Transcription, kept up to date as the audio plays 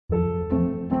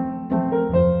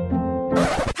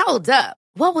Hold up.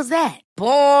 What was that?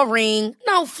 Boring.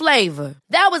 No flavor.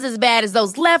 That was as bad as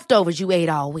those leftovers you ate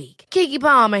all week. Keke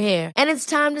Palmer here. And it's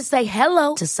time to say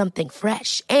hello to something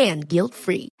fresh and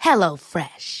guilt-free. Hello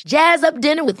Fresh. Jazz up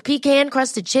dinner with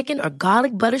pecan-crusted chicken or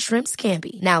garlic butter shrimp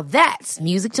scampi. Now that's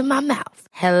music to my mouth.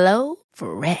 Hello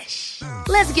Fresh.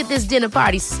 Let's get this dinner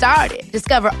party started.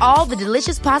 Discover all the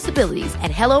delicious possibilities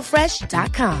at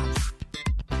hellofresh.com.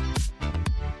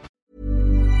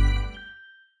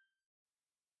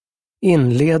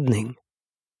 Inledning.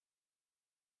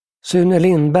 Sune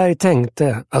Lindberg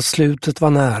tänkte att slutet var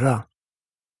nära.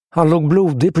 Han låg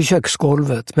blodig på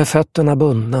köksgolvet med fötterna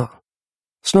bundna.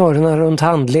 Snörena runt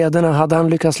handlederna hade han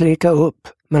lyckats lirka upp,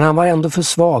 men han var ändå för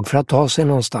svag för att ta sig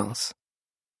någonstans.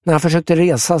 När han försökte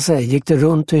resa sig gick det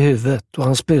runt i huvudet och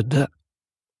han spydde.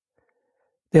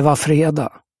 Det var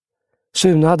fredag.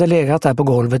 Sune hade legat där på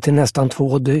golvet i nästan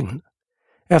 2 dygn.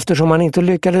 Eftersom han inte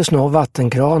lyckades nå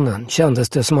vattenkranen kändes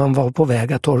det som han var på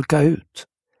väg att torka ut.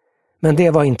 Men det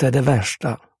var inte det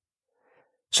värsta.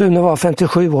 Sune var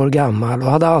 57 år gammal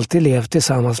och hade alltid levt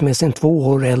tillsammans med sin 2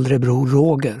 år äldre bror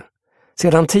Roger.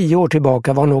 Sedan 10 år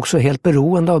tillbaka var han också helt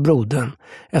beroende av brodern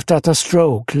efter att en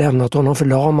stroke lämnat honom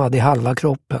förlamad i halva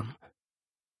kroppen.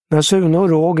 När Sune och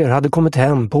Roger hade kommit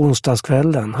hem på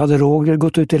onsdagskvällen hade Roger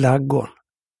gått ut i ladugården.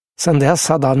 Sedan dess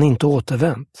hade han inte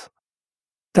återvänt.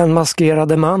 Den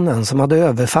maskerade mannen som hade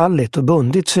överfallit och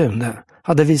bundit Sune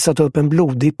hade visat upp en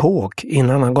blodig påk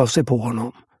innan han gav sig på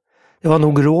honom. Det var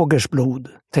nog Rogers blod,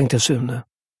 tänkte Sune.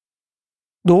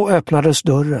 Då öppnades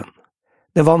dörren.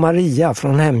 Det var Maria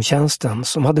från hemtjänsten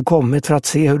som hade kommit för att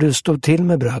se hur det stod till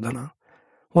med bröderna.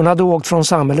 Hon hade åkt från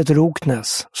samhället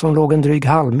Roknäs, som låg en dryg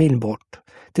halvmil bort,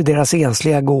 till deras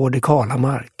ensliga gård i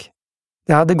Kalamark.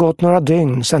 Det hade gått några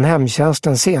dygn sedan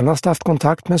hemtjänsten senast haft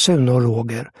kontakt med Sune och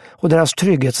Roger och deras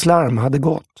trygghetslarm hade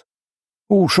gått.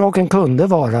 Orsaken kunde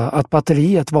vara att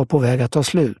batteriet var på väg att ta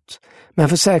slut, men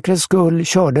för säkerhets skull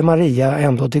körde Maria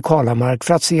ändå till Kalamark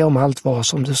för att se om allt var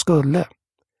som det skulle.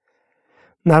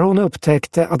 När hon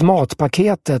upptäckte att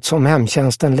matpaketet som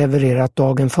hemtjänsten levererat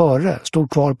dagen före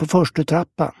stod kvar på första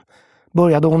trappan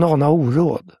började hon ana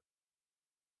oråd.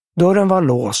 Dörren var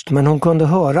låst, men hon kunde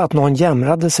höra att någon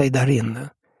jämrade sig där inne.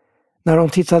 När hon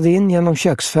tittade in genom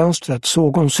köksfönstret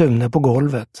såg hon Sune på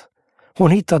golvet.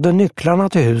 Hon hittade nycklarna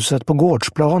till huset på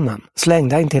gårdsplanen,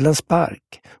 slängde in till en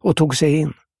spark och tog sig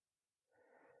in.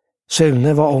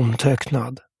 Sune var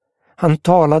omtöcknad. Han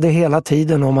talade hela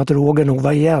tiden om att Roger nog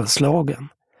var ihjälslagen.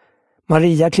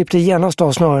 Maria klippte genast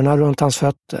av snörena runt hans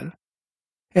fötter.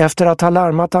 Efter att ha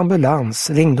larmat ambulans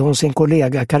ringde hon sin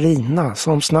kollega Carina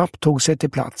som snabbt tog sig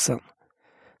till platsen.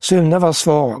 Sune var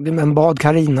svag men bad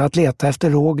Carina att leta efter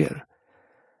Roger.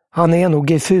 Han är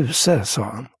nog i Fuse, sa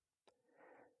han.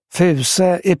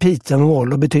 Fuse är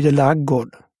pitemål och betyder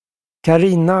laggård.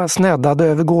 Carina sneddade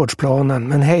över gårdsplanen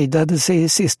men hejdade sig i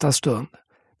sista stund.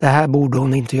 Det här borde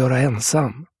hon inte göra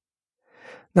ensam.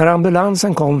 När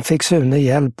ambulansen kom fick Sune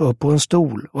hjälp upp på en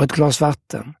stol och ett glas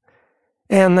vatten.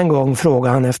 Än en gång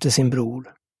frågade han efter sin bror.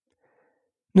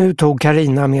 Nu tog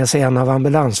Carina med sig en av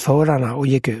ambulansförarna och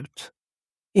gick ut.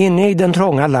 Inne i den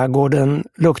trånga laggården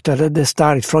luktade det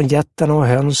starkt från getterna och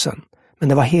hönsen, men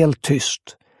det var helt tyst.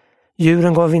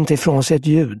 Djuren gav inte ifrån sig ett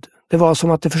ljud. Det var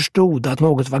som att det förstod att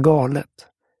något var galet.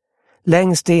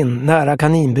 Längst in, nära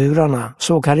kaninburarna,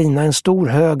 såg Carina en stor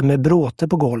hög med bråte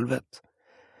på golvet.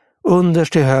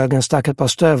 Underst i högen stack ett par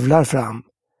stövlar fram.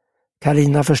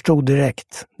 Carina förstod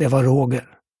direkt, det var Roger.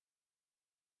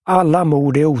 Alla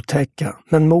mord är otäcka,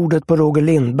 men mordet på Roger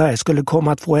Lindberg skulle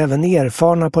komma att få även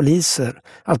erfarna poliser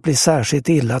att bli särskilt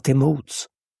illa till mods.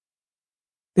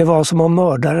 Det var som om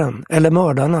mördaren, eller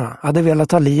mördarna, hade velat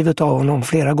ta livet av honom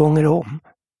flera gånger om.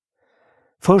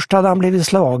 Först hade han blivit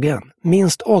slagen.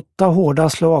 Minst 8 hårda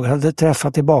slag hade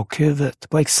träffat i bakhuvudet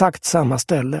på exakt samma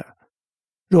ställe.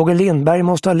 Roger Lindberg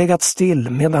måste ha legat still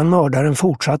medan mördaren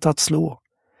fortsatte att slå.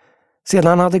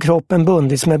 Sedan hade kroppen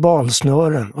bundits med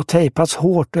balsnören och tejpats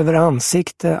hårt över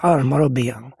ansikte, armar och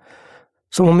ben.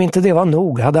 Som om inte det var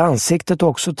nog hade ansiktet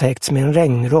också täckts med en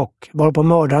regnrock, varpå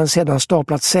mördaren sedan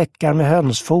staplat säckar med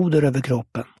hönsfoder över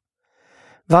kroppen.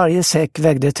 Varje säck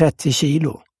vägde 30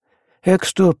 kilo.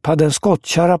 Högst upp hade en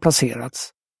skottkärra placerats.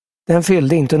 Den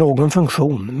fyllde inte någon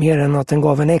funktion mer än att den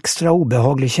gav en extra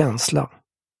obehaglig känsla.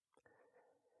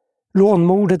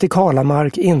 Rånmordet i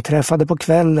Kalamark inträffade på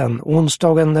kvällen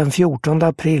onsdagen den 14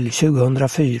 april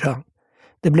 2004.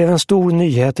 Det blev en stor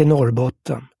nyhet i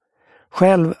Norrbotten.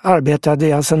 Själv arbetade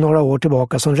jag sedan några år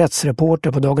tillbaka som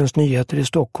rättsreporter på Dagens Nyheter i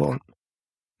Stockholm.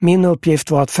 Min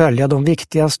uppgift var att följa de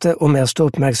viktigaste och mest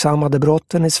uppmärksammade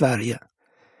brotten i Sverige.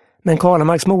 Men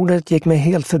Kalamarksmordet gick mig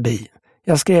helt förbi.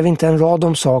 Jag skrev inte en rad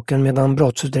om saken medan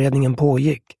brottsutredningen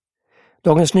pågick.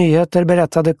 Dagens Nyheter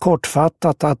berättade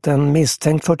kortfattat att en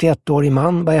misstänkt 41-årig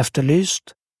man var efterlyst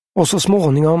och så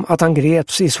småningom att han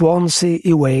greps i Swansea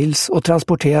i Wales och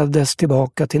transporterades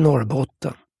tillbaka till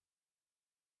Norrbotten.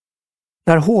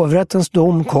 När hovrättens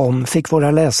dom kom fick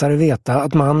våra läsare veta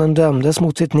att mannen dömdes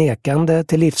mot sitt nekande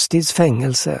till livstids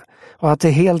fängelse och att det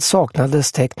helt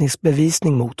saknades teknisk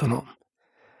bevisning mot honom.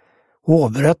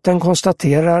 Hovrätten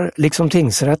konstaterar, liksom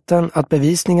tingsrätten, att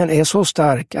bevisningen är så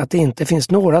stark att det inte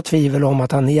finns några tvivel om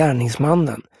att han är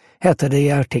gärningsmannen, hette det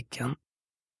i artikeln.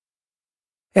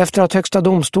 Efter att Högsta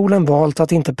domstolen valt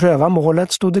att inte pröva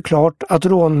målet stod det klart att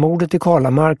rånmordet i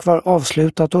Kalamark var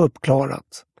avslutat och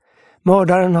uppklarat.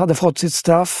 Mördaren hade fått sitt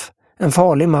straff, en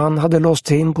farlig man hade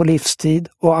låsts in på livstid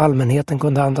och allmänheten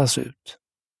kunde andas ut.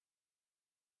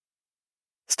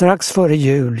 Strax före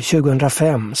jul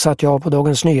 2005 satt jag på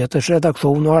Dagens Nyheters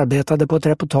redaktion och arbetade på ett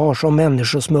reportage om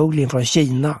människosmuggling från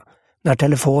Kina när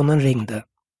telefonen ringde.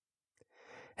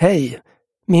 Hej,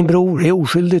 min bror är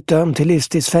oskyldigt dömd till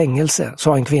livstids fängelse,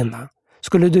 sa en kvinna.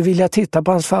 Skulle du vilja titta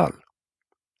på hans fall?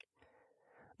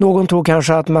 Någon tror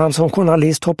kanske att man som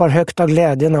journalist hoppar högt av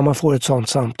glädje när man får ett sådant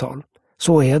samtal.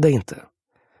 Så är det inte.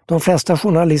 De flesta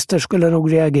journalister skulle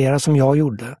nog reagera som jag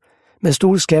gjorde, med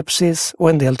stor skepsis och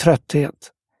en del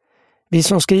trötthet. Vi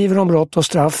som skriver om brott och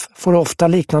straff får ofta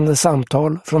liknande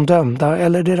samtal från dömda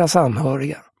eller deras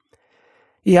anhöriga.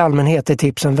 I allmänhet är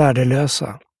tipsen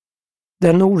värdelösa.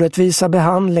 Den orättvisa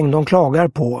behandling de klagar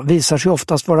på visar sig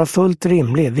oftast vara fullt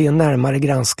rimlig vid en närmare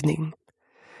granskning.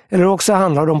 Eller också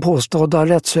handlar de påstådda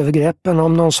rättsövergreppen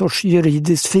om någon sorts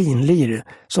juridiskt finlir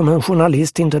som en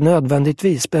journalist inte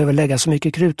nödvändigtvis behöver lägga så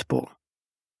mycket krut på.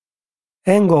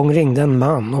 En gång ringde en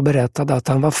man och berättade att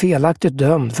han var felaktigt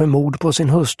dömd för mord på sin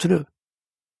hustru.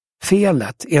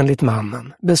 Felet, enligt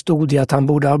mannen, bestod i att han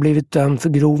borde ha blivit dömd för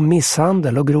grov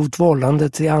misshandel och grovt vållande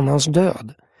till annans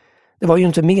död. Det var ju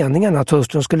inte meningen att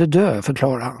hustrun skulle dö,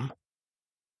 förklarade han.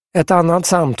 Ett annat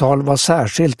samtal var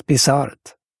särskilt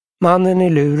bisarrt. Mannen i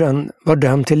luren var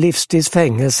dömd till livstids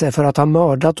fängelse för att ha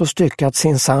mördat och styckat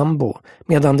sin sambo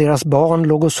medan deras barn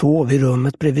låg och sov i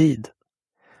rummet bredvid.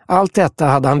 Allt detta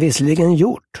hade han visserligen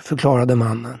gjort, förklarade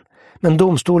mannen, men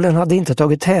domstolen hade inte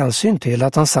tagit hänsyn till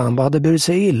att hans sambo hade burit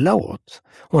sig illa åt.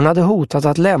 Hon hade hotat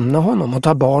att lämna honom och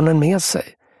ta barnen med sig.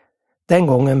 Den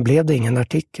gången blev det ingen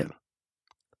artikel.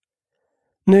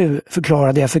 Nu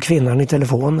förklarade jag för kvinnan i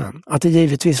telefonen att det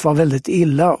givetvis var väldigt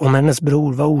illa om hennes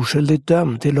bror var oskyldigt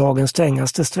dömd till lagens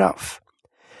strängaste straff.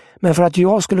 Men för att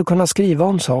jag skulle kunna skriva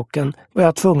om saken var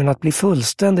jag tvungen att bli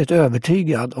fullständigt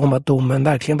övertygad om att domen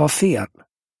verkligen var fel.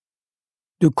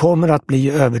 Du kommer att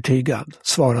bli övertygad,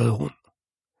 svarade hon.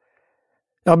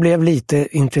 Jag blev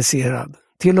lite intresserad.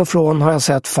 Till och från har jag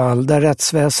sett fall där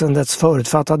rättsväsendets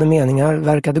förutfattade meningar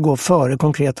verkade gå före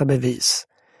konkreta bevis.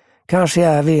 Kanske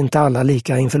är vi inte alla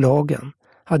lika inför lagen,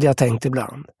 hade jag tänkt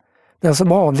ibland. Den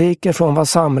som avviker från vad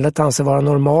samhället anser vara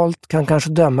normalt kan kanske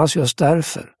dömas just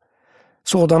därför.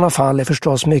 Sådana fall är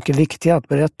förstås mycket viktiga att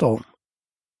berätta om.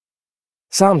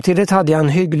 Samtidigt hade jag en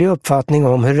hygglig uppfattning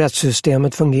om hur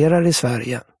rättssystemet fungerar i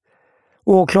Sverige.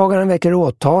 Åklagaren väcker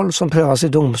åtal som prövas i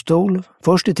domstol,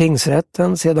 först i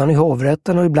tingsrätten, sedan i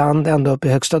hovrätten och ibland ända upp i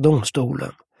Högsta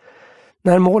domstolen.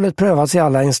 När målet prövas i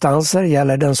alla instanser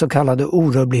gäller den så kallade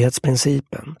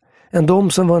orubblighetsprincipen. En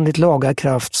dom som vunnit laga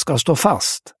kraft ska stå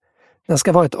fast. Den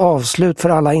ska vara ett avslut för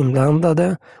alla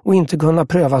inblandade och inte kunna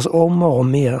prövas om och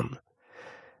om igen.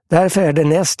 Därför är det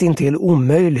nästintill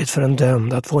omöjligt för en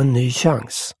dömd att få en ny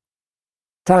chans.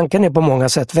 Tanken är på många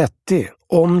sätt vettig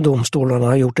om domstolarna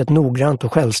har gjort ett noggrant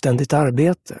och självständigt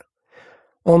arbete.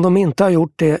 Om de inte har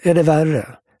gjort det är det värre,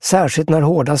 särskilt när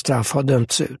hårda straff har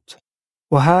dömts ut.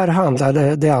 Och här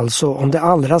handlade det alltså om det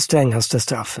allra strängaste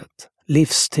straffet,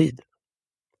 livstid.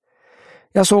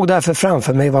 Jag såg därför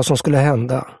framför mig vad som skulle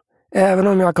hända. Även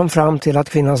om jag kom fram till att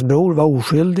kvinnans bror var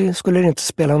oskyldig skulle det inte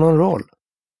spela någon roll.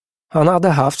 Han hade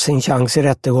haft sin chans i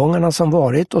rättegångarna som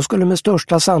varit och skulle med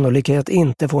största sannolikhet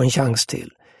inte få en chans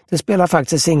till. Det spelar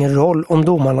faktiskt ingen roll om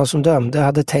domarna som dömde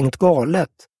hade tänkt galet,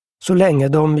 så länge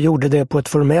de gjorde det på ett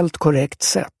formellt korrekt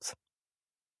sätt.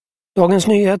 Dagens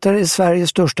Nyheter är Sveriges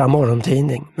största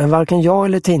morgontidning, men varken jag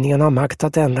eller tidningen har makt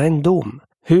att ändra en dom,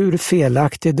 hur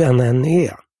felaktig den än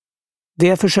är.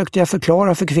 Det försökte jag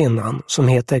förklara för kvinnan som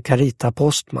heter Carita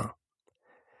Postma.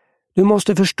 Du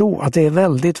måste förstå att det är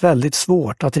väldigt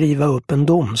svårt att riva upp en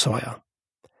dom, sa jag.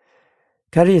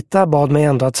 Carita bad mig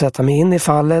ändå att sätta mig in i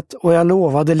fallet och jag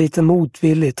lovade lite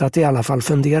motvilligt att i alla fall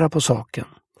fundera på saken.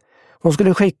 Hon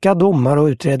skulle skicka domar och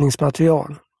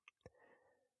utredningsmaterial.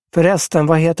 Förresten,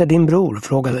 vad heter din bror?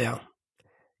 Frågade jag.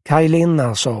 Kaj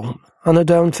Linna, sa hon. Han är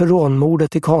dömd för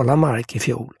rånmordet i Kalamark i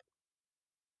fjol.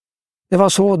 Det var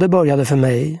så det började för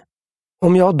mig.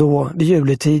 Om jag då, vid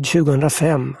juletid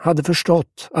 2005, hade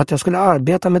förstått att jag skulle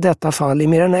arbeta med detta fall i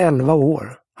mer än 11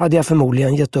 år, hade jag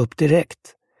förmodligen gett upp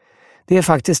direkt. Det är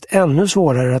faktiskt ännu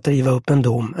svårare att driva upp en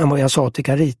dom än vad jag sa till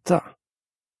Carita.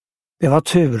 Det var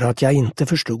tur att jag inte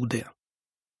förstod det.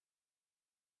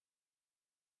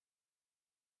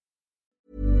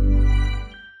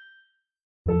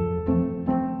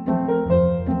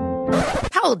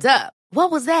 Hold up. What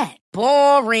was that?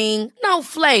 Boring. No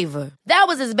flavor. That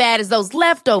was as bad as those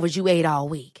leftovers you ate all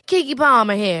week. Keke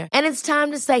Palmer here, and it's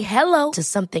time to say hello to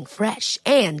something fresh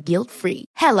and guilt-free.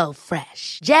 Hello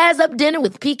Fresh. Jazz up dinner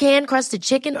with pecan-crusted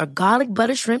chicken or garlic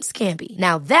butter shrimp scampi.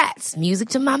 Now that's music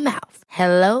to my mouth.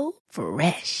 Hello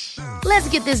Fresh. Let's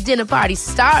get this dinner party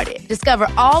started. Discover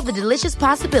all the delicious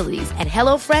possibilities at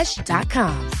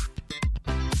hellofresh.com.